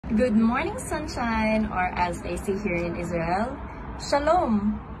Good morning, sunshine, or as they say here in Israel,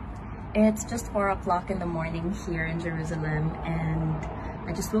 Shalom. It's just 4 o'clock in the morning here in Jerusalem, and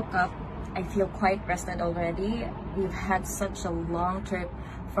I just woke up. I feel quite rested already. We've had such a long trip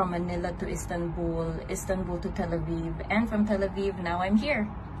from Manila to Istanbul, Istanbul to Tel Aviv, and from Tel Aviv, now I'm here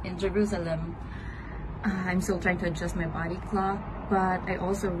in Jerusalem. I'm still trying to adjust my body clock, but I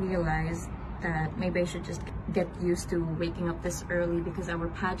also realized that maybe I should just get used to waking up this early because our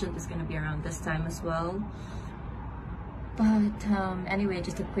pageant is going to be around this time as well. But anyway,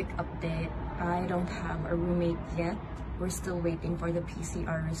 just a quick update. I don't have a roommate yet. We're still waiting for the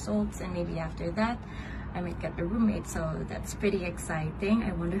PCR results, and maybe after that I might get a roommate, so that's pretty exciting.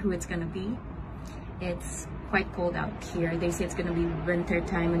 I wonder who it's going to be. It's quite cold out here. They say it's going to be winter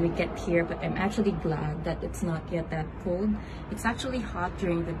time when we get here, but I'm actually glad that it's not yet that cold. It's actually hot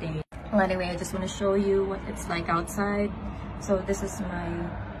during the day. Well, anyway, I just want to show you what it's like outside. So this is my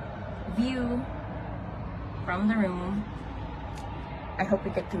view from the room. I hope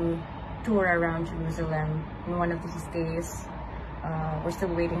we get to tour around Jerusalem in one of these days. We're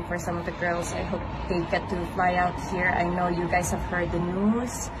still waiting for some of the girls. I hope they get to fly out here. I know you guys have heard the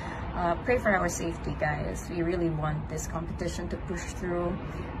news. Pray for our safety, guys. We really want this competition to push through.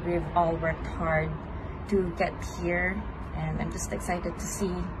 We've all worked hard to get here, and I'm just excited to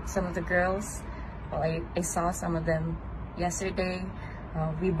see some of the girls. Well, I saw some of them yesterday.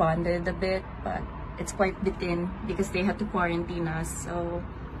 We bonded a bit, but it's quite within because they had to quarantine us.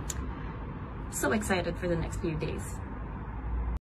 So excited for the next few days.